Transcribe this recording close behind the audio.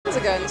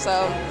again,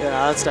 so.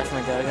 Yeah, that's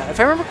definitely good. Yeah. If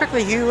I remember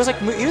correctly, he was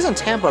in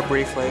Tampa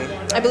briefly.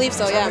 I believe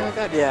so, yeah. Like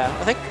that. Yeah,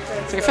 I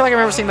feel like I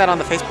remember seeing that on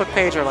the Facebook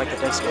page or like the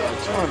Discord.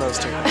 It's one of those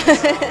two.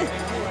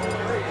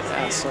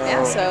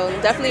 Yeah, so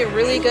definitely a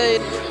really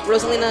good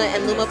Rosalina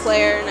and Luma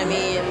player. And I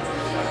mean,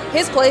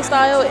 his play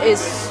style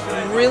is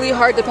really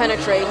hard to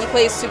penetrate. He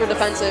plays super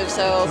defensive,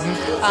 so.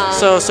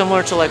 So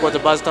similar to like what the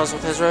Buzz does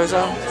with his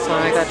Rosa, something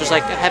like that, just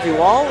like a heavy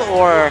wall,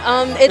 or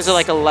is it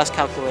like a less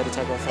calculated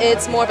type of thing?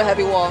 It's more of a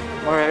heavy wall.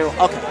 More of a heavy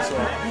wall. Okay, so.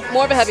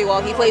 More of a heavy wall.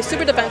 He plays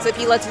super defensive.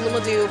 He lets Luma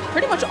do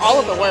pretty much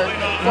all of the work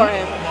for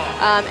him.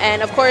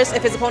 And of course,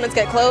 if his opponents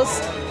get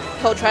close,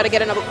 he'll try to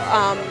get a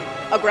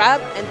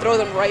grab and throw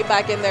them right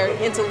back in there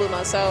into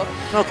Luma. So,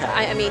 okay.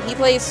 I mean, he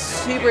plays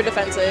super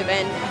defensive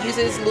and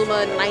uses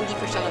Luma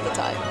 90% of the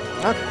time.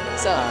 Okay.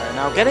 So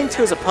now getting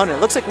to his opponent,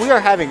 it looks like we are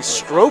having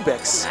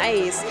Strobics.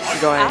 Nice.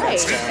 Going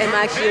against him. I am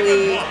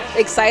actually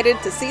excited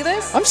to see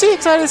this. I'm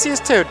excited to see this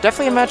too.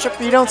 Definitely a matchup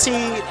you don't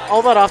see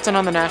all that often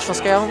on the national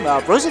scale.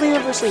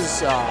 Rosalina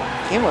versus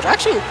GnW.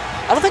 Actually,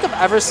 I don't think I've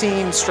ever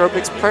seen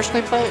Strobics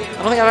personally play. I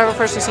don't think I've ever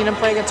personally seen him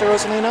play against a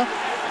Rosalina.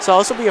 So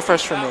this will be a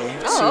first for me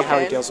to see how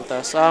he deals with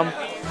this.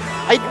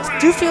 I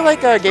do feel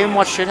like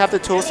GnW should have the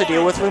tools to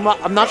deal with Luma.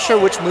 I'm not sure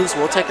which moves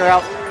will take her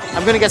out.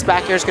 I'm going to guess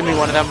back air is going to be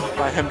one of them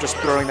by him just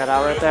throwing that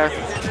out right there.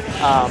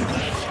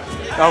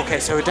 Okay,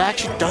 so it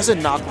actually doesn't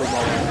knock Luma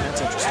away.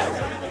 That's interesting.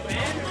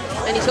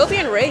 And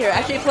UtopianRay here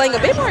actually playing a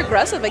bit more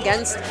aggressive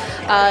against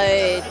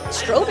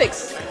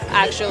Strobics,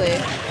 actually.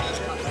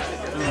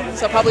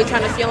 So probably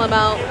trying to feel him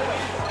out.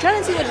 Trying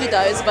to see what he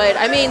does, but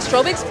I mean,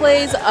 Strobics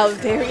plays a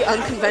very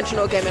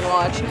unconventional Game &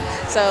 Watch,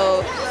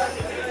 so.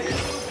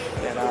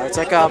 Yeah, no, it's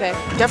like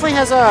definitely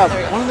has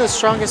one of the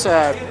strongest,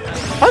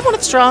 probably one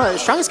of the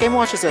strongest Game &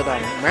 Watches in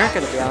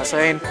America, to be honest.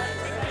 I mean,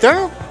 there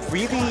are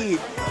really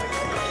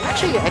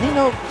actually any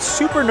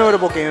super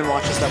notable Game &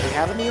 Watches that we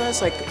have in the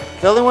US. Like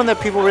the only one that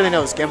people really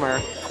know is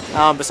Gimmer.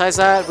 Besides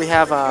that, we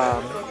have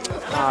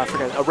I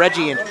forget, a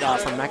Reggie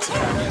from Mexico.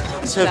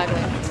 So,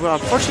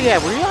 unfortunately, yeah,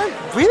 we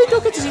really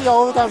don't get to see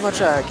all that much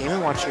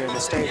Game & Watch here in the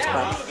States,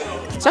 but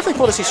it's definitely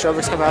cool to see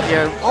Strobics come out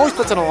here. Always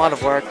puts in a lot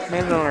of work,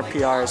 mainly on our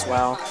PR as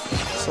well.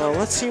 So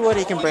let's see what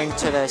he can bring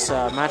to this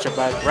matchup,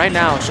 but right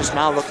now it's just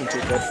not looking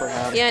too good for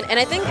him. Yeah, and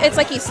I think it's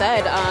like he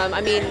said, I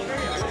mean,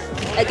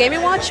 a Game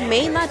 & Watch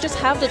may not just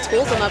have the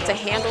tools enough to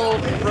handle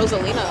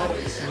Rosalina.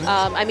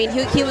 I mean,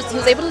 he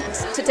was able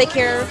to take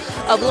care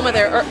of Luma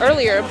there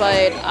earlier,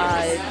 but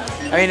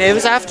I mean, it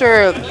was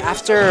after a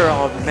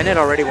minute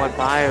already went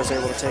by, I was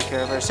able to take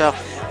care of her. So,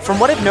 from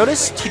what I've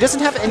noticed, he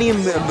doesn't have any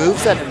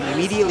moves that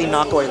immediately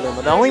knock away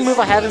Luma. The only move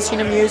I haven't seen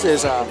him use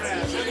is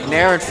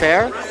Nair and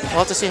Fair. We'll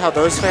have to see how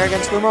those fare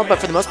against Luma, but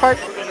for the most part,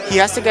 he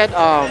has to get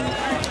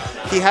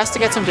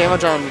some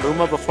damage on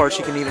Luma before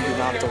she can even be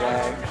knocked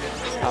away.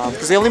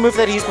 Because the only move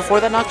that he used before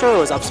that knocked her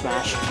was up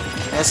smash.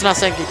 And it's not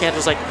saying you can't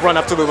just like run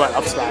up to Luma and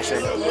up smash her.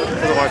 It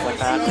doesn't work like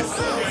that.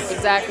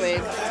 Exactly.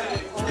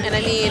 And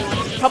I mean,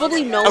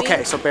 probably knowing...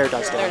 Okay, so Bear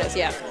does that. There it is,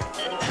 yeah.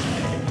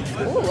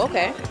 Ooh,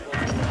 okay.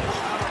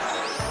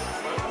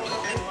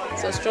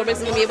 So Strobics is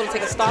going to be able to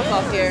take a stock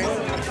off here.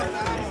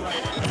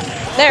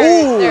 There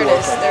it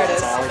is. There it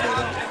is.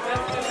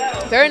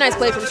 Very nice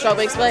play from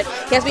Strobics, but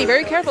he has to be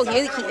very careful. He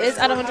is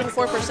at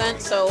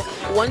 104%, so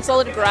one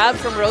solid grab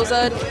from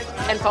Rosa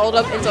and followed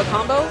up into a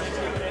combo.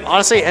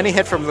 Honestly, any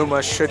hit from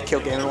Luma should kill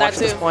Game & Watch at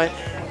this point.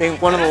 Being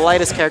one of the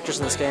lightest characters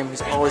in this game,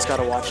 he's always got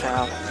to watch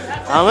out.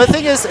 The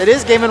thing is, it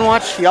is Game &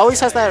 Watch. He always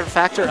has that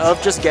factor of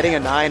just getting a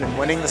 9 and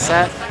winning the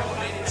set.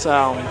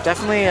 So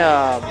definitely,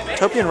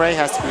 UtopianRay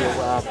has to be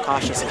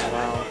cautious as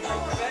well.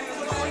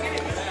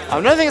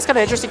 Another thing that's kind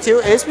of interesting too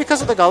is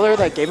because of the color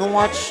that Game &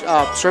 Watch,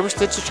 Strobics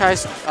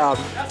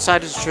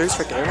decided to choose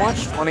for Game &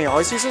 Watch, one he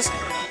always uses,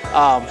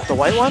 the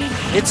white one.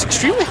 It's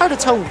extremely hard to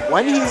tell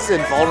when he's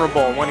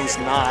invulnerable and when he's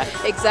not.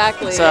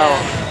 Exactly. So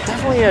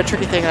definitely a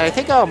tricky thing. And I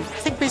think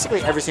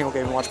basically every single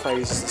Game & Watch player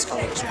uses this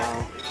color as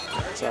well.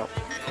 So.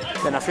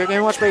 Then if you're a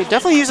Game & Watch player,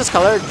 definitely use this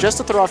color just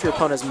to throw off your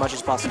opponent as much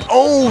as possible.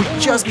 Oh,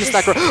 just missed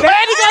that. And he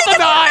got the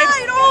 9!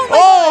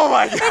 Oh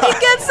my god! And he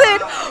gets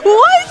it!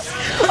 What?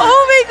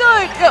 Oh my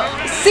god!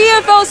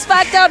 CFL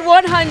Smackdown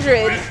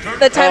 100.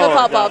 The time of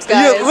pop-offs,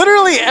 guys. Yeah,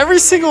 literally every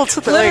single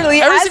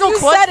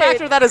clutch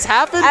factor that has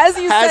happened has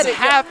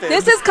happened.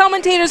 This is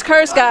commentator's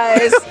curse,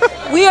 guys.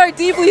 We are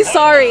deeply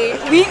sorry.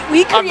 We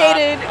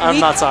created... I'm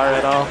not sorry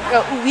at all.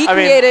 We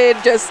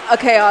created just a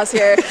chaos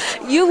here.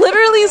 You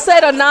literally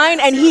said a 9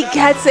 and he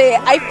gets it.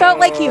 I felt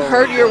like he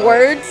heard your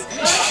words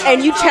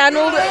and you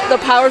channeled the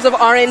powers of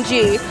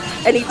RNG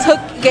and he took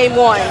game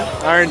 1.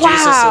 RNG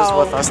is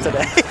with us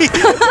today.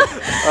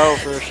 Oh,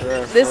 for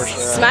sure. This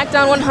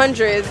Smackdown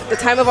 100, the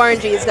time of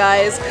RNGs,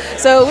 guys.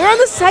 So we're on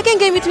the second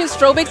game between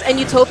Strobics and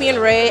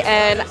UtopianRay,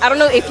 and I don't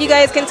know if you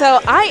guys can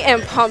tell, I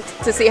am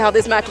pumped to see how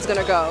this match is going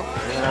to go.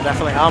 Yeah,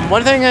 definitely.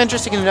 One thing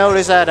interesting to note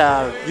is that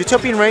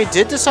UtopianRay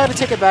did decide to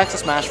take it back to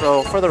Smash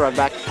Roll for the run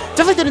back.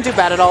 Definitely didn't do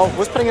bad at all,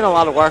 was putting in a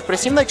lot of work, but it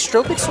seemed like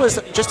Strobics was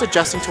just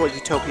adjusting to what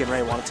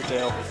UtopianRay wanted to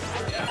do.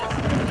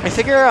 I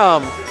figure, I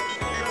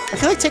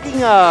feel like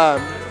taking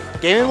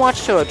Game &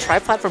 Watch to a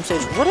tri-platform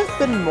stage would have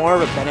been more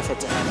of a benefit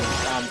to him,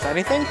 if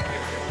anything.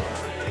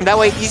 That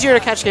way, easier to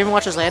catch Game &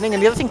 Watch's landing.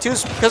 And the other thing, too,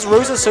 is because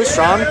Rose is so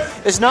strong,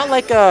 it's not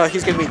like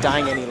he's going to be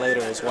dying any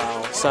later as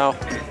well. So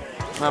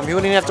he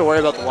wouldn't even have to worry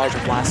about the larger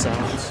blast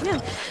zones. Yeah,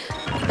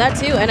 that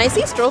too. And I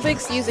see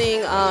Strobics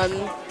using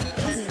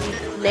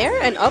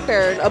Nair and up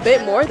air a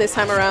bit more this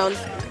time around.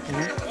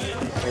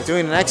 They're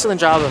doing an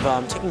excellent job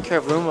of taking care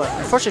of Luma.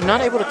 Unfortunately,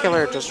 not able to kill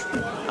her just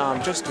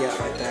yet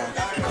right there.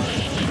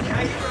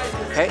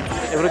 Okay,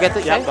 able to get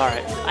the... Yep, all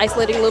right.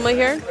 Isolating Luma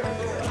here.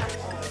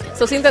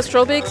 So it seems that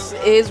Strobics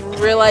is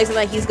realizing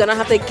that he's going to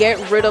have to get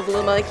rid of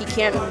Luma. He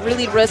can't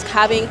really risk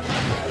having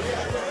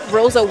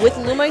Rosa with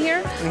Luma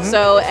here.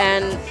 So,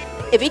 and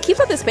if he keeps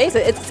up this pace,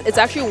 it's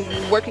actually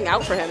working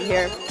out for him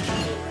here.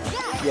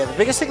 Yeah, the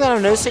biggest thing that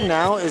I'm noticing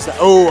now is that...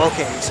 Oh,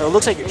 okay. So it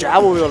looks like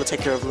Jab will be able to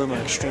take care of Luma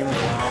extremely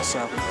well. So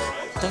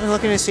definitely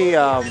looking to see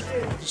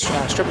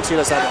Strobics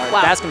does that.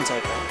 Wow. That's going to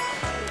take it.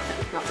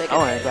 Not taking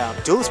Oh,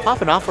 and Duel is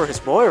popping off for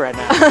his boy right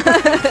now.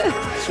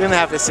 Extremely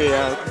happy to see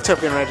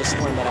UtopianRay just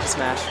win that F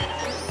smash.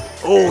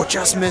 Oh,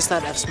 just missed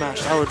that F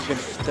smash. That would have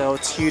been, though,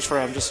 it's huge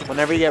for him. Just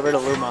whenever you get rid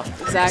of Luma.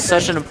 Exactly.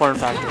 Such an important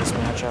factor in this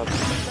matchup.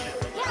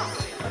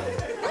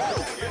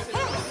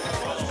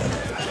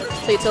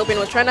 So Utopian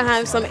was trying to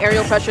have some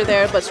aerial pressure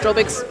there, but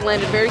Strobics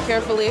landed very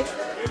carefully.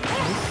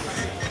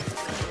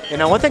 You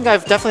know, one thing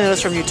I've definitely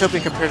noticed from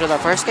Utopian compared to that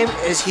first game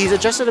is he's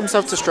adjusted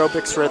himself to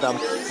Strobics' rhythm,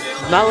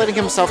 not letting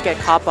himself get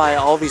caught by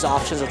all these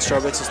options that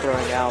Strobics is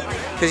throwing out.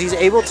 Because he's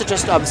able to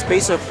just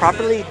space it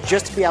properly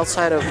just to be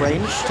outside of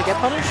range to get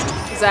punished.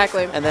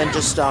 Exactly. And then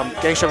just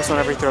getting Strobics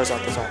whenever he throws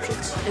out those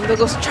options. And there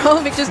goes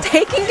Strobics just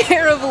taking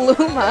care of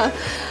Luma.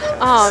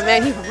 Oh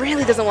man, he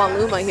really doesn't want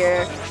Luma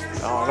here.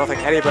 Oh, I don't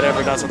think anybody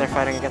ever does when they're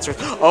fighting against her.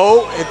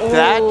 Oh,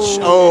 that...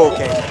 Oh,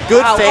 okay.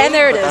 Good wow, fake, and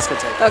there it is. That's good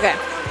take. Okay.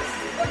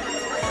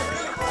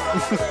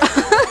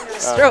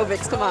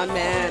 Strobics, come on,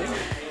 man.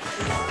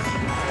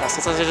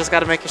 Sometimes you just got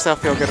to make yourself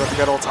feel good with a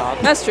good old top.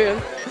 That's true.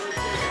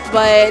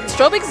 But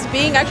Strobics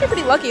being actually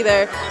pretty lucky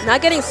there,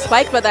 not getting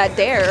spiked by that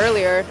dare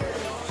earlier.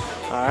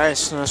 All right,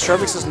 so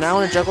Strobics is now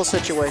in a juggle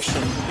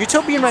situation.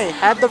 UtopianRay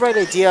had the right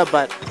idea,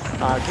 but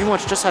Game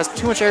Watch just has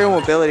too much aerial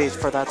mobility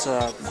for that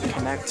to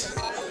connect.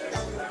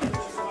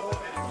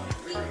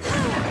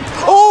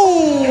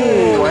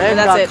 Oh, and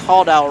got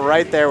called out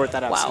right there with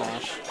that F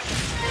smash.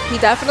 He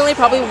definitely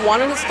probably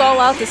wanted to stall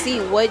out to see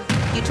what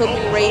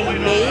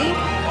UtopianRay may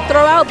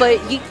throw out, but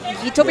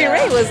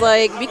UtopianRay was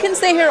like, we can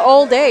stay here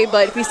all day,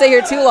 but if we stay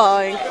here too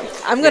long,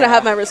 I'm going to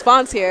have my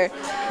response here.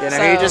 Yeah,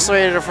 no, he just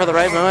waited for the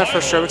right moment for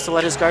Strobics to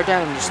let his guard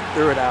down and just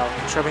threw it out.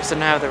 Strobics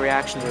didn't have the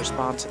reaction to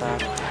respond to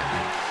that.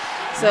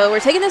 So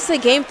we're taking this to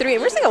game 3,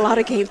 and we're seeing a lot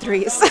of game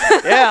 3s.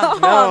 Yeah, oh,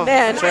 no,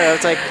 man. Sure,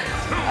 it's like,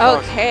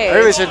 okay.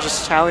 Everybody should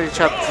just challenge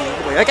each other.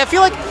 Like, I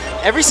feel like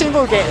every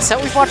single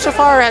set we've watched so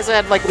far has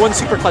had like one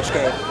super clutch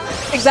game.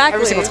 Exactly.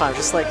 Every single time,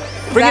 just like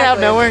bring it out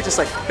of nowhere, just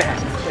like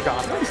bam, they're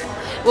gone.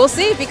 We'll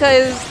see,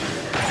 because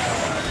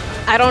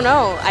I don't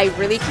know. I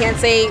really can't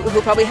say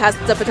who probably has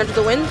the potential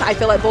to win. I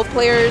feel like both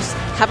players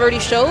have already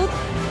showed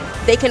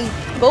they can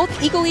both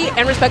equally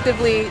and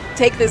respectively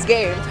take this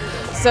game.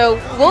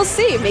 So we'll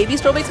see. Maybe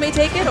Strobics may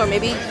take it, or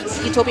maybe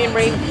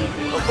UtopianRay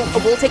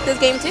will take this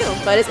game too.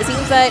 But it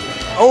seems that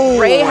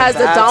Ray has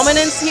the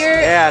dominance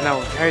here. Yeah,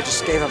 no, Ray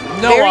just gave him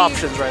no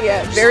options right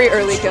there. Yeah, very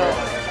early kill.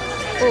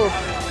 Ooh.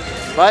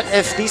 But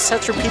if these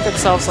sets repeat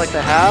themselves like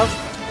they have,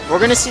 we're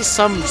going to see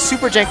some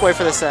super jank way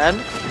for this to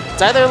end.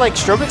 It's either like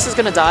Strobics is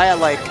going to die at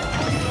like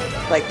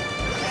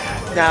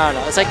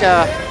no, it's like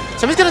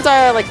somebody's going to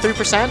die at like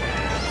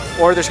 3%,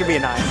 or there's going to be a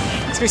 9. It's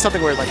going to be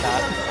something weird like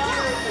that.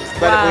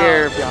 But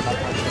we're beyond that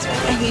point.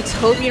 And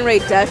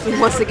UtopianRay definitely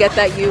wants to get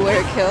that U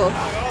air kill.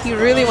 He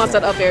really wants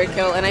that up air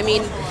kill. And I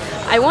mean,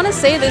 I want to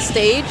say this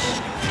stage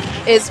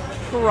is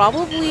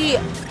probably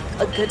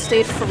a good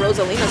stage for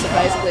Rosalina,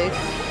 surprisingly,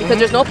 because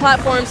there's no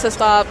platforms to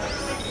stop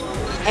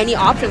any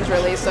options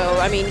really. So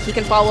I mean, he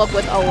can follow up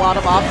with a lot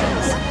of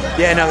options.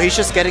 Yeah, no, he's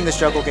just getting this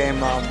juggle game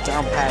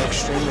down pat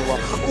extremely well.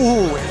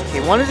 Ooh,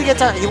 he wanted to get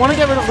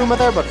rid of Luma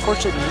there, but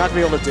fortunately not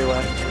going to be able to do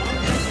it.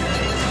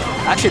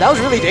 Actually, that was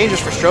really dangerous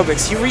for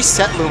Strobics. He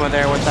reset Luma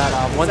there with that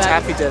one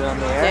tap he did on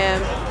the air.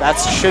 Damn. That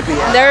should be it.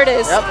 And there it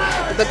is.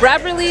 Yep. The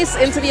grab release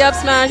into the up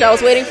smash. I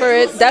was waiting for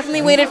it.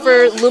 Definitely waited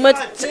for Luma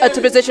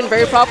to position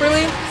very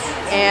properly.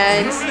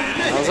 And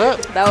that was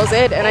it. That was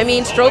it. And I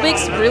mean,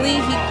 Strobics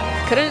really, he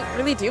couldn't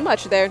really do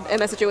much there in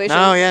that situation.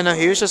 No, yeah, no,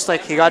 he was just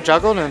like, he got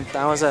juggled and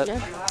that was it. Yeah.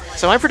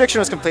 So my prediction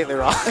was completely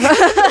wrong.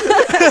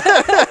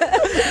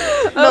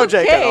 No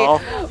Jake at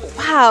all.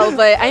 Wow,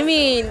 but I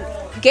mean,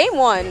 game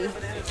 1.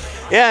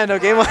 Yeah, no,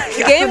 game 1.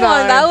 Game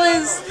 1, that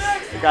was...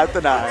 Got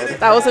denied.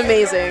 That was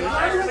amazing.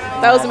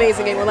 That was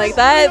amazing game 1. Like,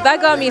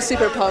 that got me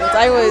super pumped.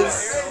 I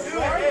was...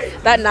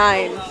 That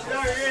 9.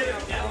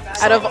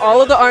 Out of all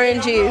of the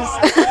RNGs.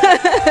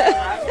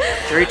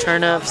 3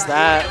 turnips,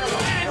 that,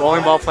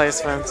 bowling ball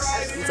placements.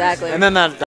 Exactly. And then that